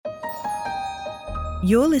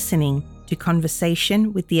You're listening to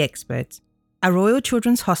Conversation with the Experts, a Royal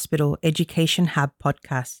Children's Hospital Education Hub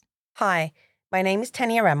podcast. Hi, my name is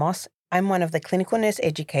Tania Ramos. I'm one of the clinical nurse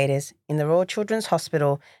educators in the Royal Children's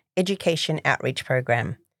Hospital Education Outreach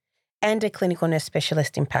Program and a clinical nurse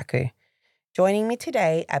specialist in PACU. Joining me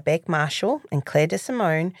today are Bec Marshall and Claire de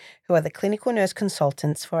Simone, who are the clinical nurse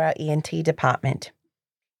consultants for our ENT department.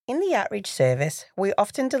 In the outreach service, we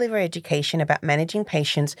often deliver education about managing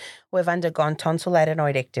patients who have undergone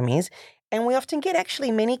tonsil-adenoidectomies, and we often get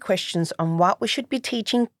actually many questions on what we should be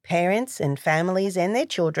teaching parents and families and their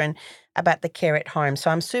children about the care at home. So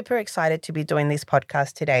I'm super excited to be doing this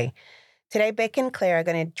podcast today. Today, Bec and Claire are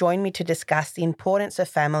going to join me to discuss the importance of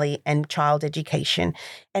family and child education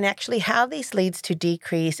and actually how this leads to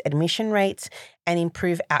decrease admission rates and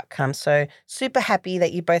improve outcomes. So super happy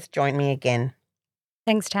that you both joined me again.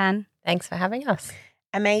 Thanks, Tan. Thanks for having us.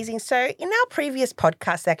 Amazing. So in our previous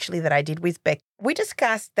podcast actually that I did with Bec, we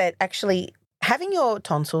discussed that actually having your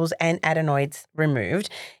tonsils and adenoids removed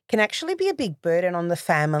can actually be a big burden on the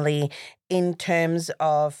family in terms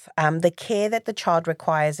of the care that the child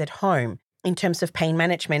requires at home in terms of pain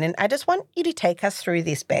management. And I just want you to take us through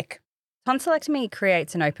this, Bec. Tonsillectomy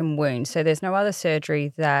creates an open wound, so there's no other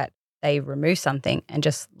surgery that they remove something and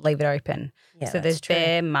just leave it open. Yeah, so there's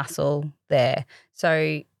bare muscle there.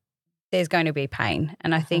 So there's going to be pain.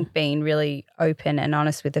 And I think being really open and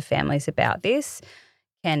honest with the families about this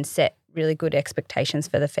can set really good expectations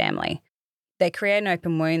for the family. They create an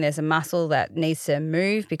open wound. There's a muscle that needs to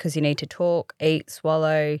move because you need to talk, eat,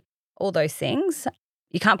 swallow, all those things.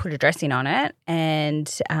 You can't put a dressing on it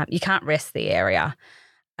and you can't rest the area.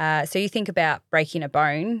 So you think about breaking a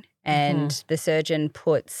bone and the surgeon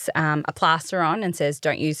puts a plaster on and says,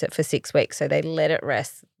 don't use it for 6 weeks. So they let it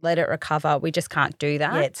rest, let it recover. We just can't do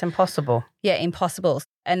that. Yeah, it's impossible. Yeah, impossible.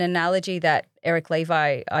 An analogy that Eric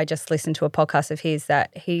Levi, I just listened to a podcast of his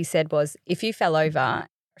that he said was, if you fell over,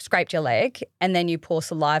 scraped your leg, and then you pour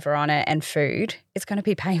saliva on it and food, it's going to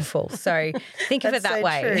be painful. So think of it that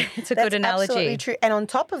way. True. It's a good analogy. That's absolutely true. And on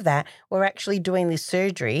top of that, we're actually doing this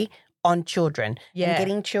surgery on children. Yeah. And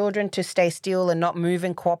getting children to stay still and not move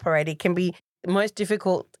and cooperate, it can be most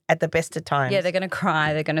difficult at the best of times. Yeah, they're going to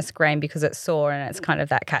cry, they're going to scream because it's sore, and it's kind of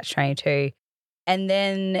that catch-22. And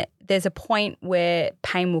then there's a point where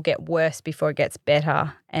pain will get worse before it gets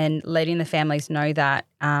better, and letting the families know that,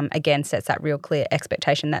 again, sets that real clear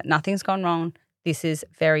expectation that nothing's gone wrong. This is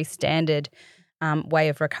very standard way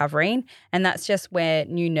of recovering, and that's just where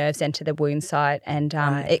new nerves enter the wound site and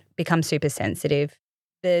it becomes super sensitive.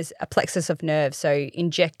 There's a plexus of nerves, so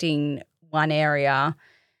injecting one area,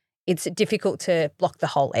 it's difficult to block the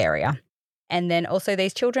whole area. And then also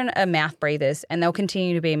these children are mouth breathers, and they'll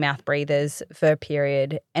continue to be mouth breathers for a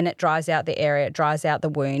period, and it dries out the area, it dries out the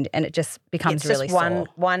wound, and it just becomes really sore.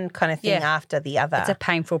 One kind of thing after the other. It's a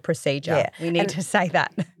painful procedure. Yeah. We need to say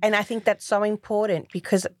that. And I think that's so important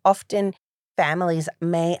because often families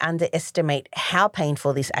may underestimate how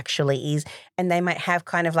painful this actually is, and they might have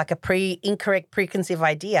kind of like a incorrect preconceived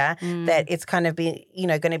idea that it's kind of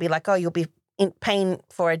going to be like, oh, you'll be in pain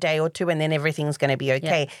for a day or two and then everything's going to be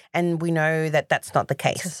okay. Yeah. And we know that that's not the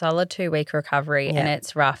case. It's a solid 2-week recovery and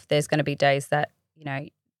it's rough. There's going to be days that,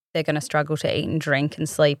 they're going to struggle to eat and drink and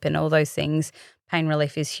sleep and all those things. Pain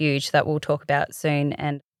relief is huge, that we'll talk about soon.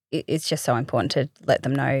 And it's just so important to let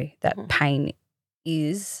them know that pain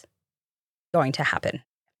is going to happen.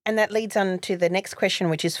 And that leads on to the next question,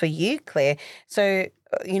 which is for you, Claire. So,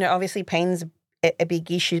 obviously pain's a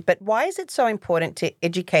big issue, but why is it so important to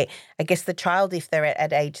educate, I guess, the child if they're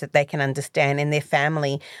at age that they can understand and their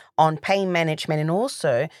family on pain management and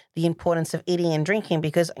also the importance of eating and drinking?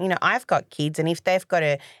 Because, I've got kids and if they've got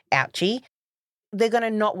a ouchie, they're going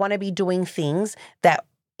to not want to be doing things that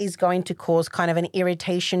is going to cause kind of an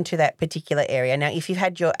irritation to that particular area. Now, if you've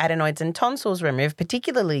had your adenoids and tonsils removed,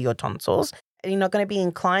 particularly your tonsils, you're not going to be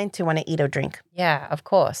inclined to want to eat or drink. Yeah, of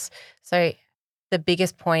course. So the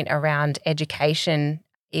biggest point around education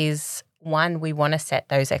is, one, we want to set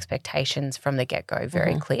those expectations from the get-go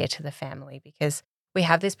very clear to the family, because we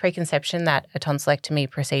have this preconception that a tonsillectomy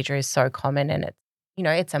procedure is so common and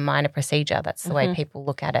it's a minor procedure. That's the way people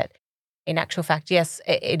look at it. In actual fact, yes,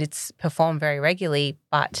 it's performed very regularly,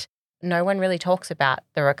 but no one really talks about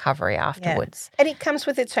the recovery afterwards. Yeah. And it comes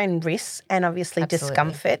with its own risks and obviously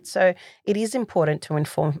discomfort. So it is important to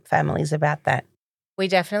inform families about that. We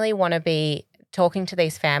definitely want to be talking to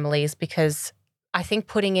these families because I think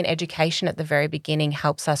putting in education at the very beginning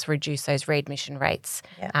helps us reduce those readmission rates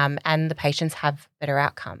and the patients have better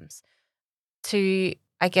outcomes. To,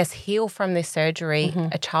 I guess, heal from this surgery,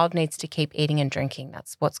 a child needs to keep eating and drinking.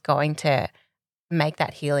 That's what's going to make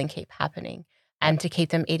that healing keep happening. And to keep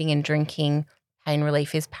them eating and drinking pain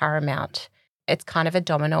relief is paramount. It's kind of a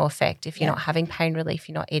domino effect. If you're not having pain relief,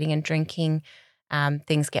 you're not eating and drinking,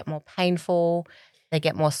 things get more painful, they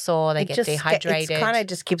get more sore, they get dehydrated. It kind of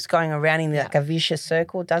just keeps going around in like a vicious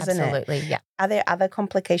circle, doesn't it? Absolutely, yeah. Are there other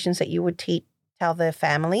complications that you would tell the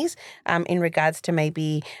families in regards to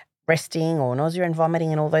maybe resting or nausea and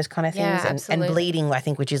vomiting and all those kind of things? And bleeding, I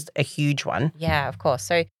think, which is a huge one. Yeah, of course.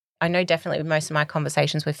 So I know definitely most of my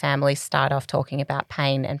conversations with families start off talking about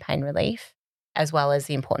pain and pain relief, as well as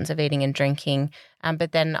the importance of eating and drinking.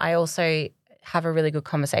 But then I also have a really good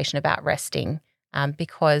conversation about resting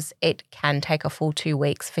because it can take a full 2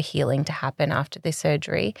 weeks for healing to happen after the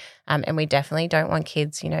surgery. And we definitely don't want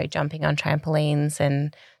kids, jumping on trampolines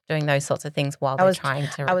and doing those sorts of things while they're trying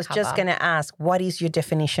to recover. I was just going to ask, what is your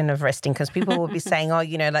definition of resting? Because people will be saying,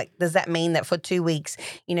 does that mean that for 2 weeks,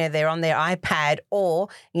 they're on their iPad or,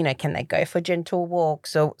 can they go for gentle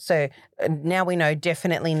walks? So now we know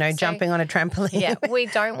definitely no jumping on a trampoline. Yeah, we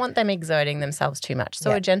don't want them exerting themselves too much.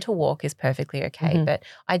 So a gentle walk is perfectly okay. But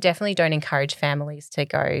I definitely don't encourage families to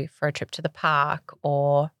go for a trip to the park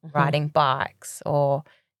or riding bikes or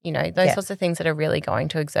those sorts of things that are really going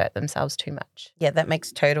to exert themselves too much. Yeah, that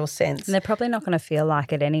makes total sense. And they're probably not going to feel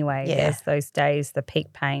like it anyway. Yeah. There's those days, the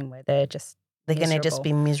peak pain where they're going to just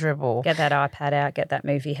be miserable. Get that iPad out, get that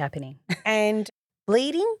movie happening. And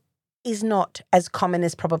bleeding is not as common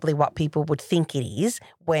as probably what people would think it is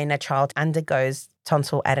when a child undergoes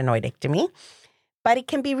tonsil-adenoidectomy, but it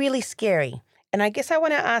can be really scary. And I guess I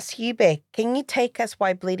want to ask you, Bec, can you take us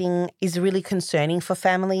why bleeding is really concerning for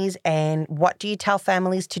families and what do you tell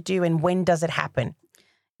families to do and when does it happen?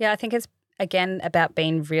 Yeah, I think it's, again, about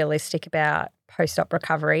being realistic about post-op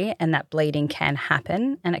recovery and that bleeding can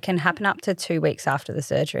happen and it can happen up to 2 weeks after the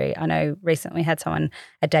surgery. I know recently had someone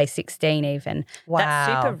at day 16 even. Wow.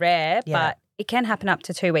 That's super rare, but it can happen up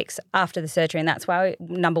to 2 weeks after the surgery, and that's why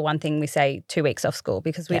number one thing we say 2 weeks off school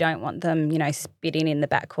because we don't want them, spitting in the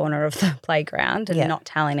back corner of the playground and not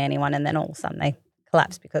telling anyone, and then all of a sudden they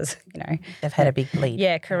collapse because, they've had a big bleed.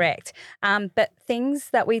 Yeah, correct. But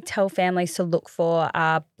things that we tell families to look for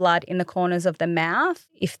are blood in the corners of the mouth.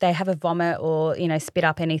 If they have a vomit or, spit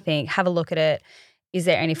up anything, have a look at it. Is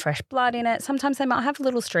there any fresh blood in it? Sometimes they might have a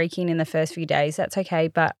little streaking in the first few days. That's okay,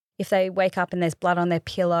 but if they wake up and there's blood on their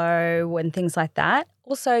pillow and things like that.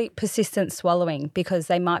 Also persistent swallowing because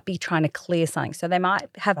they might be trying to clear something. So they might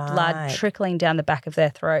have blood trickling down the back of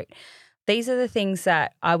their throat. These are the things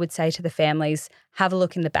that I would say to the families, have a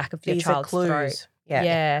look in the back of your child's throat.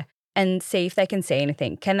 Yeah. And see if they can see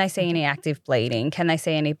anything. Can they see any active bleeding? Can they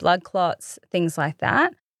see any blood clots? Things like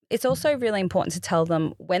that. It's also really important to tell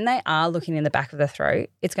them when they are looking in the back of the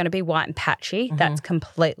throat, it's going to be white and patchy. That's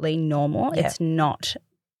completely normal. It's not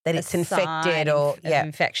that it's infected or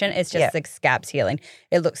infection. It's just the scabs healing.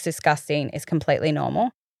 It looks disgusting. It's completely normal.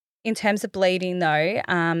 In terms of bleeding though,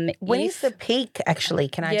 when is the peak actually?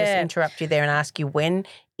 Can I just interrupt you there and ask you when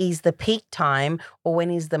is the peak time or when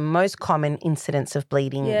is the most common incidence of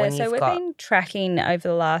bleeding? Yeah, so we've been tracking over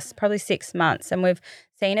the last probably 6 months and we've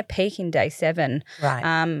seen a peak in day 7. Right.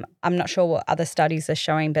 I'm not sure what other studies are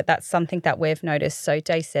showing, but that's something that we've noticed. So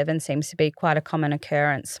day 7 seems to be quite a common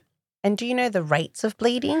occurrence. And do you know the rates of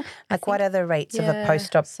bleeding? Like what are the rates of a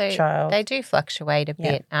post-op child? They do fluctuate a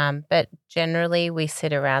bit, but generally we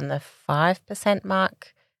sit around the 5%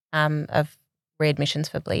 mark of readmissions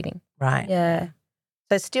for bleeding. Right. Yeah.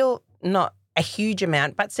 So still not a huge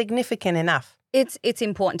amount, but significant enough. It's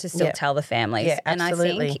important to still tell the families. Yeah, absolutely.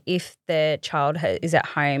 And I think if the child is at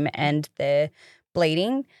home and they're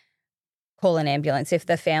bleeding, call an ambulance. If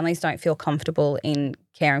the families don't feel comfortable in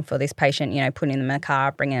caring for this patient, putting them in a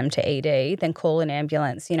car, bringing them to ED, then call an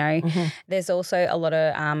ambulance. There's also a lot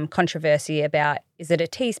of controversy about, is it a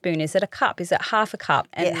teaspoon? Is it a cup? Is it half a cup?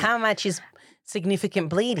 And how much is significant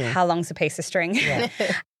bleeding? How long's a piece of string? Yeah.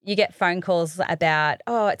 You get phone calls about,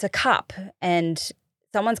 it's a cup and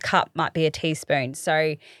someone's cup might be a teaspoon.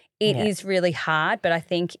 So it is really hard, but I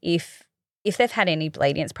think if they've had any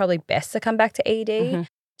bleeding, it's probably best to come back to ED.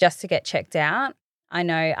 Just to get checked out. I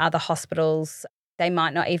know other hospitals, they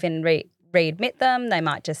might not even readmit them. They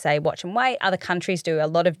might just say watch and wait. Other countries do a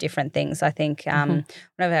lot of different things. I think one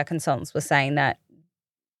of our consultants was saying that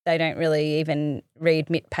they don't really even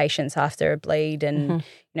readmit patients after a bleed and,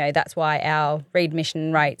 that's why our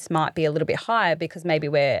readmission rates might be a little bit higher because maybe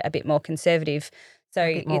we're a bit more conservative. So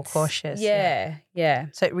a bit more cautious. Yeah.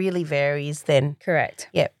 So it really varies then. Correct.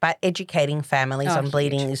 Yeah, but educating families on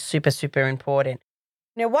bleeding is super, super important.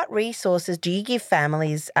 Now, what resources do you give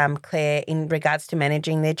families, Claire, in regards to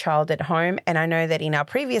managing their child at home? And I know that in our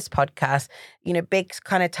previous podcast, Bec's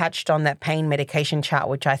kind of touched on that pain medication chart,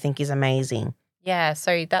 which I think is amazing. Yeah,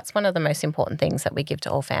 so that's one of the most important things that we give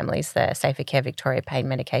to all families, the Safer Care Victoria pain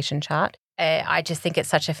medication chart. I just think it's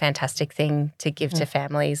such a fantastic thing to give to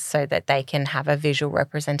families so that they can have a visual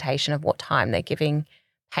representation of what time they're giving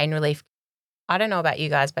pain relief. I don't know about you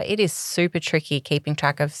guys, but it is super tricky keeping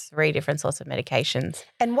track of 3 different sorts of medications.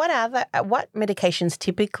 And what medications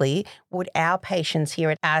typically would our patients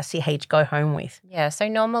here at RCH go home with? Yeah, so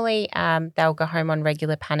normally they'll go home on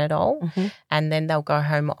regular Panadol and then they'll go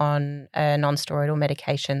home on a non-steroidal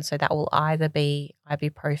medication. So that will either be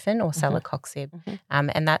ibuprofen or celecoxib.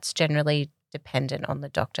 And that's generally dependent on the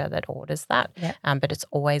doctor that orders that. Yep. But it's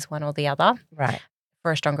always one or the other. Right.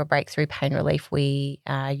 For a stronger breakthrough pain relief, we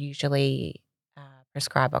usually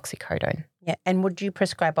prescribe oxycodone. Yeah. And would you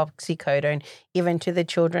prescribe oxycodone even to the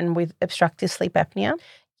children with obstructive sleep apnea?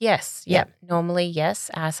 Yes. Yeah. Normally, yes.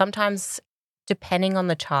 Sometimes, depending on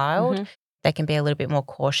the child, they can be a little bit more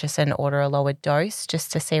cautious and order a lower dose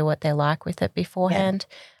just to see what they're like with it beforehand.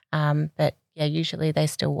 But yeah, usually they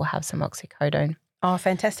still will have some oxycodone. Oh,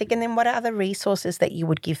 fantastic. And then what are other resources that you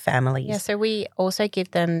would give families? Yeah, so we also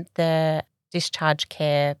give them the Discharge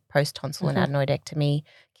Care post-tonsil and adenoidectomy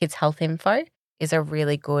kids health info is a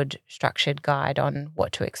really good structured guide on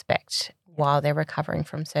what to expect while they're recovering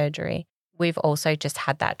from surgery. We've also just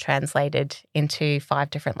had that translated into 5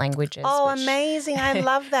 different languages. Oh, amazing. I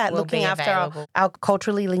love that. Looking after our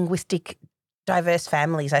culturally linguistic diverse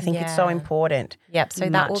families. I think it's so important. Yep. So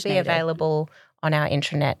that will be available on our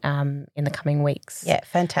intranet in the coming weeks. Yeah,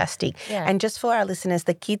 fantastic. Yeah. And just for our listeners,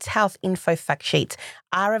 the Kids Health Info fact sheets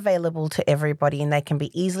are available to everybody and they can be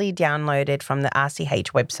easily downloaded from the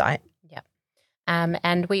RCH website.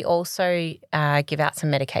 And we also give out some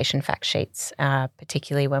medication fact sheets,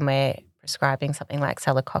 particularly when we're prescribing something like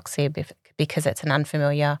celecoxib because it's an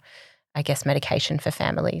unfamiliar, I guess, medication for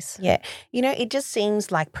families. Yeah. You know, it just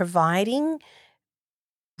seems like providing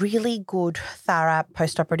really good, thorough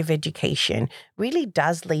postoperative education really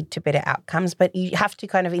does lead to better outcomes, but you have to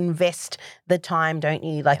kind of invest the time, don't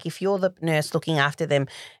you? Like if you're the nurse looking after them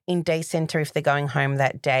in day centre, if they're going home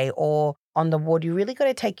that day or on the ward, you really got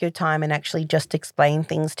to take your time and actually just explain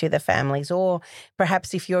things to the families. Or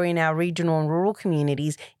perhaps if you're in our regional and rural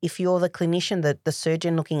communities, if you're the clinician, the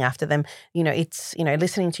surgeon looking after them, it's,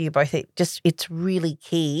 listening to you both, it's really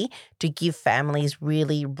key to give families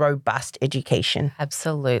really robust education.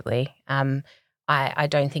 Absolutely. I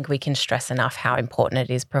don't think we can stress enough how important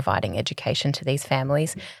it is providing education to these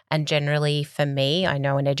families. And generally for me, I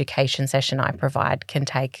know an education session I provide can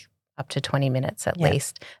take up to 20 minutes at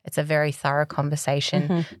least. It's a very thorough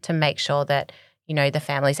conversation to make sure that, the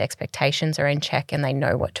family's expectations are in check and they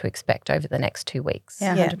know what to expect over the next 2 weeks.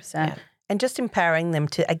 Yeah, 100%. Yeah. And just empowering them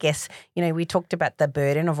to, I guess, we talked about the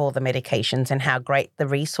burden of all the medications and how great the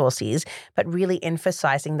resource is, but really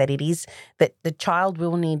emphasising that it is that the child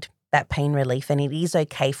will need that pain relief and it is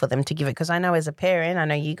okay for them to give it. Because I know as a parent, I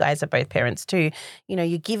know you guys are both parents too,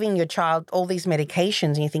 you're giving your child all these medications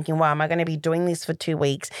and you're thinking, wow, am I going to be doing this for 2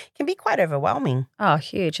 weeks? It can be quite overwhelming. Oh,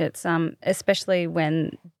 huge. It's especially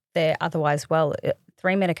when they're otherwise well.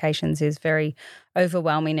 3 medications is very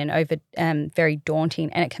overwhelming and very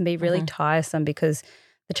daunting, and it can be really tiresome because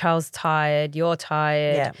the child's tired, you're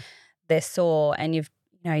tired, they're sore, and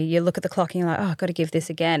you look at the clock and you're like, oh, I've got to give this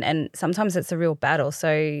again. And sometimes it's a real battle.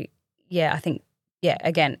 So, I think,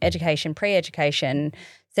 again, education, pre-education,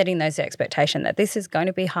 setting those expectations that this is going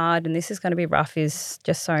to be hard and this is going to be rough is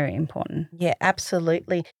just so important. Yeah,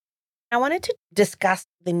 absolutely. I wanted to discuss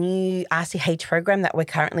the new RCH program that we're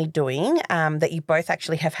currently doing that you both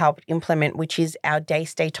actually have helped implement, which is our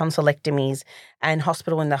day-stay tonsillectomies and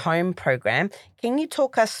hospital in the home program. Can you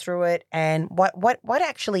talk us through it and what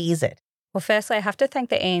actually is it? Well, firstly, I have to thank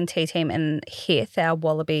the ENT team and HITH, our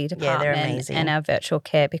Wallaby department, and our virtual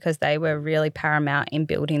care because they were really paramount in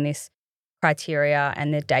building this criteria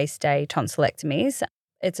and the day-stay tonsillectomies.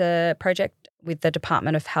 It's a project with the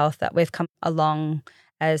Department of Health that we've come along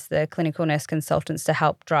as the clinical nurse consultants to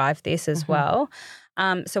help drive this as well.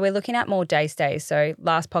 So we're looking at more day stays. So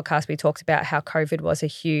last podcast we talked about how COVID was a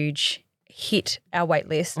huge hit our wait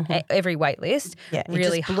list, every wait list. Yeah,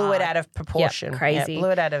 really it just blew it out of proportion. Yep, crazy. Yeah, blew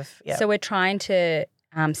it out of, So we're trying to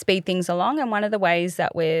speed things along, and one of the ways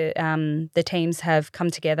that the teams have come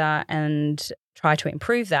together and try to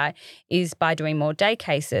improve that is by doing more day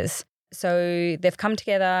cases. So they've come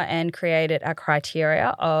together and created a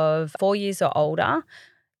criteria of 4 years or older.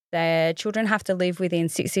 Their children have to live within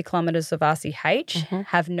 60 kilometres of RCH,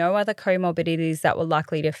 have no other comorbidities that will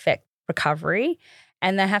likely to affect recovery,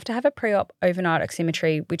 and they have to have a pre-op overnight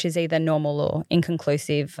oximetry, which is either normal or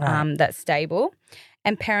inconclusive, that's stable.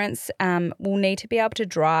 And parents will need to be able to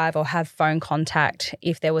drive or have phone contact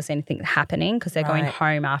if there was anything happening because they're going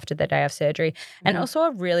home after the day of surgery. And also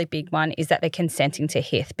a really big one is that they're consenting to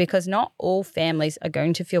HIIT because not all families are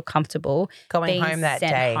going to feel comfortable going home that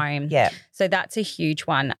day. Home. Yeah. So that's a huge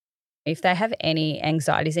one. If they have any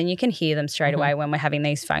anxieties, and you can hear them straight away when we're having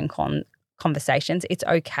these phone conversations, it's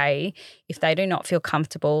okay. If they do not feel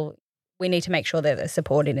comfortable, we need to make sure that they're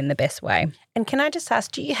supported in the best way. And can I just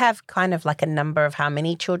ask, do you have kind of like a number of how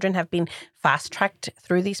many children have been fast-tracked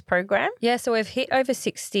through this program? Yeah, so we've hit over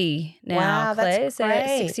 60 now, wow, Claire. that's so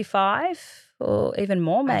great. 65 or even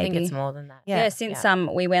more maybe. I think it's more than that. Yeah, since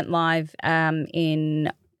we went live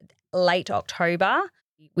in late October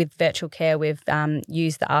with virtual care, we've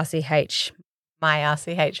used the RCH My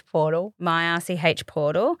RCH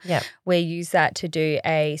portal. Yep. We use that to do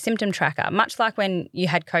a symptom tracker, much like when you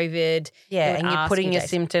had COVID. Yeah, and you're putting your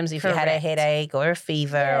symptoms if you had a headache or a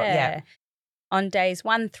fever. Yeah. On days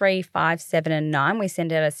 1, 3, 5, 7 and 9, we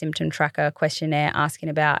send out a symptom tracker questionnaire asking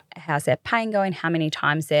about how's their pain going, how many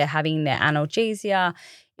times they're having their analgesia,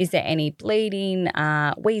 is there any bleeding,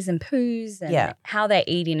 wheeze and poos, and how they're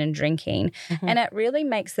eating and drinking. And it really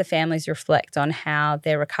makes the families reflect on how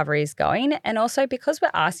their recovery is going. And also because we're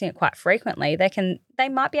asking it quite frequently, they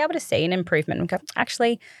might be able to see an improvement and go,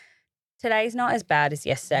 actually, today's not as bad as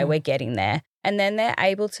yesterday. We're getting there. And then they're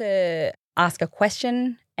able to ask a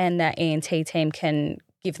question and the ENT team can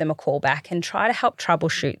give them a call back and try to help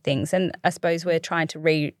troubleshoot things. And I suppose we're trying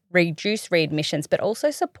to reduce readmissions, but also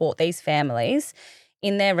support these families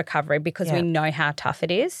in their recovery because we know how tough it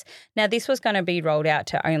is. Now, this was going to be rolled out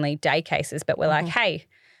to only day cases, but we're like, hey,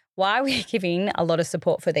 why are we giving a lot of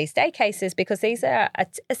support for these day cases? Because these are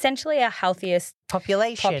essentially our healthiest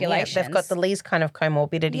population. Yeah, they've got the least kind of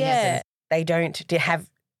comorbidities and they don't have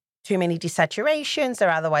too many desaturations.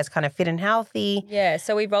 They're otherwise kind of fit and healthy. Yeah,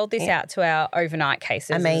 so we rolled this out to our overnight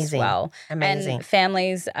cases as well. Amazing. And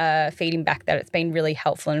families are feeding back that it's been really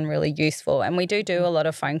helpful and really useful. And we do a lot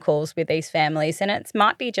of phone calls with these families and it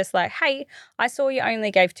might be just like, hey, I saw you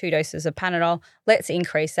only gave 2 doses of Panadol. Let's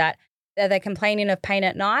increase that. Are they complaining of pain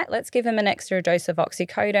at night? Let's give them an extra dose of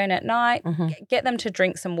oxycodone at night. Get them to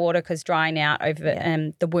drink some water because drying out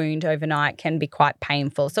over the wound overnight can be quite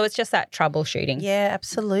painful. So it's just that troubleshooting. Yeah,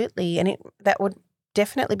 absolutely. And that would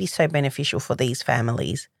definitely be so beneficial for these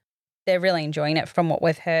families. They're really enjoying it from what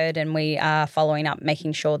we've heard and we are following up,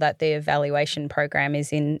 making sure that the evaluation program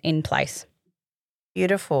is in place.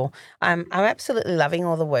 Beautiful. I'm absolutely loving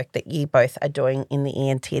all the work that you both are doing in the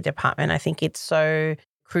ENT department. I think it's so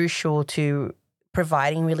crucial to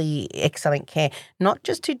providing really excellent care, not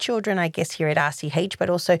just to children, I guess, here at RCH, but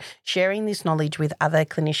also sharing this knowledge with other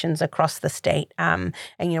clinicians across the state. And,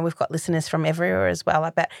 we've got listeners from everywhere as well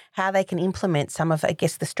about how they can implement some of, I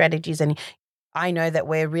guess, the strategies. And I know that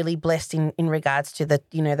we're really blessed in regards to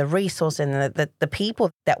the resource and the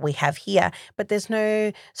people that we have here, but there's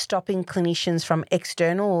no stopping clinicians from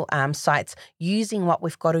external sites using what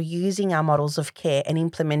we've got or using our models of care and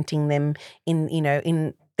implementing them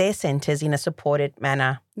in their centres in a supported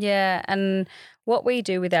manner. Yeah, and what we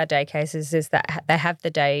do with our day cases is that they have the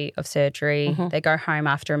day of surgery, they go home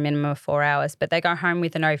after a minimum of 4 hours, but they go home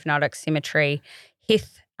with an overnight oximetry. HIIT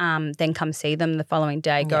then come see them the following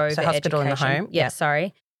day, go over hospital education. in the home. Yeah,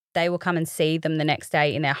 sorry. They will come and see them the next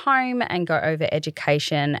day in their home and go over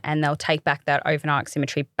education and they'll take back that overnight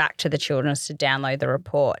oximetry back to the children's to download the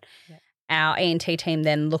report. Yep. Our ENT team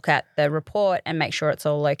then look at the report and make sure it's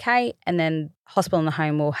all okay. And then hospital in the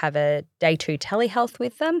home will have a day 2 telehealth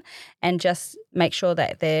with them and just make sure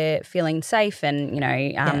that they're feeling safe and,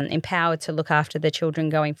 empowered to look after the children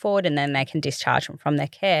going forward and then they can discharge them from their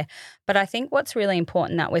care. But I think what's really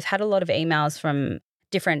important that we've had a lot of emails from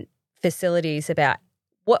different facilities about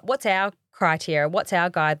what's our criteria, what's our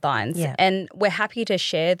guidelines. Yeah. And we're happy to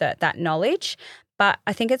share that knowledge. But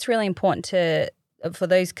I think it's really important for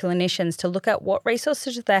those clinicians to look at what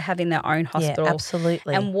resources do they have in their own hospital. Yeah,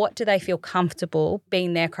 absolutely. And what do they feel comfortable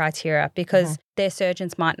being their criteria because their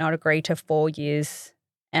surgeons might not agree to 4 years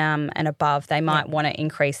and above. They might want to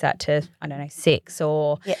increase that to, 6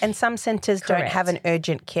 or... Yeah, and some centres don't have an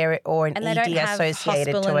urgent care or an ED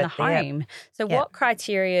associated to it. In the home. So what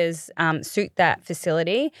criterias suit that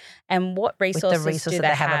facility and what resources, do they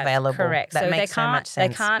have available? Correct. That makes so much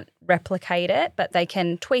sense. They can't replicate it, but they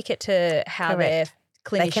can tweak it to how their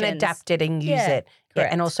clinicians... They can adapt it and use it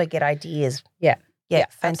and also get ideas. Yeah,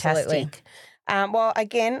 fantastic. Absolutely. Well,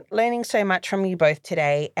 again, learning so much from you both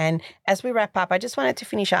today. And as we wrap up, I just wanted to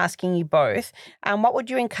finish asking you both, what would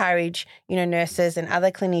you encourage, nurses and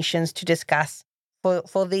other clinicians to discuss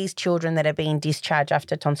for these children that are being discharged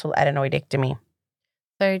after tonsil-adenoidectomy?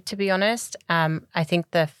 So to be honest, I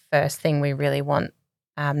think the first thing we really want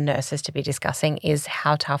nurses to be discussing is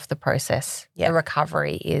how tough the process, the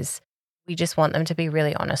recovery is. We just want them to be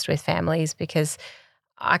really honest with families, because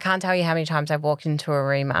I can't tell you how many times I've walked into a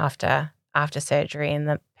room after surgery and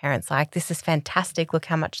the parents like, this is fantastic, look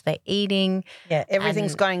how much they're eating. Yeah,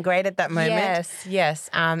 everything's going great at that moment. Yes.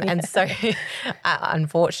 And so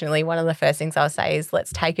unfortunately, one of the first things I'll say is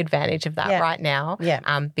let's take advantage of that right now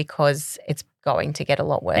because it's going to get a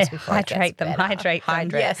lot worse before it gets better. Hydrate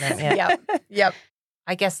them. Yes. Yep.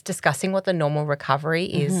 I guess discussing what the normal recovery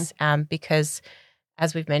is, because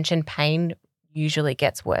as we've mentioned, pain usually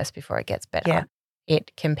gets worse before it gets better. Yeah.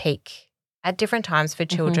 It can peak at different times for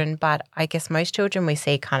children, but I guess most children we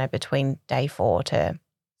see kind of between day 4 to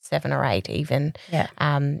 7 or 8 even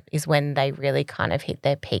is when they really kind of hit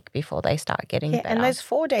their peak before they start getting better. And those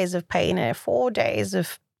 4 days of pain are 4 days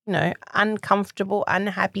of, uncomfortable,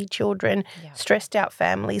 unhappy children, stressed out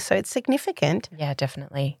families. So it's significant. Yeah,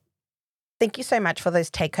 definitely. Thank you so much for those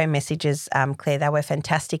take-home messages, Claire. They were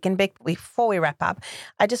fantastic. And Bec, before we wrap up,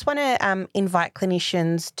 I just want to invite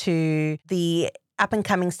clinicians to the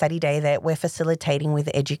up-and-coming study day that we're facilitating with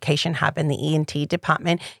the Education Hub and the ENT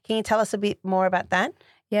department. Can you tell us a bit more about that?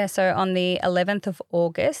 Yeah, so on the 11th of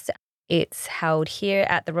August, it's held here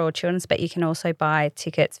at the Royal Children's, but you can also buy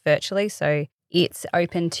tickets virtually. So it's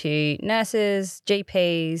open to nurses,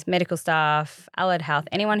 GPs, medical staff, allied health,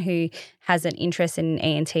 anyone who has an interest in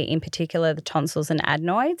ENT, in particular the tonsils and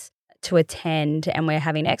adenoids, to attend. And we're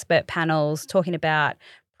having expert panels talking about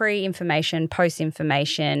pre-information,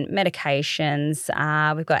 post-information, medications.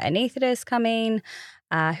 We've got anaesthetists coming.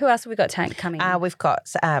 Who else have we got coming? We've got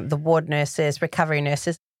the ward nurses, recovery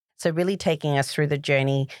nurses. So really taking us through the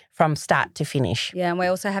journey from start to finish. Yeah, and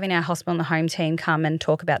we're also having our hospital and the home team come and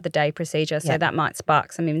talk about the day procedure. So that might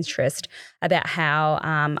spark some interest about how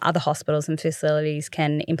other hospitals and facilities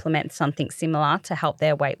can implement something similar to help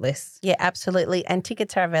their wait lists. Yeah, absolutely. And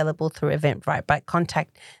tickets are available through Eventbrite, but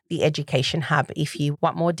contact the Education Hub if you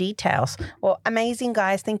want more details. Well, amazing,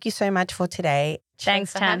 guys. Thank you so much for today.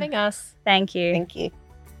 Thanks for having us. Thank you. Thank you.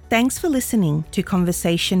 Thanks for listening to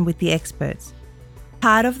Conversation with the Experts,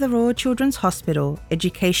 part of the Royal Children's Hospital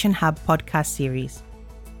Education Hub podcast series.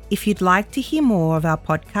 If you'd like to hear more of our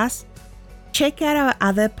podcast, check out our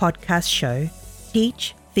other podcast show,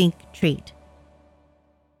 Teach, Think, Treat.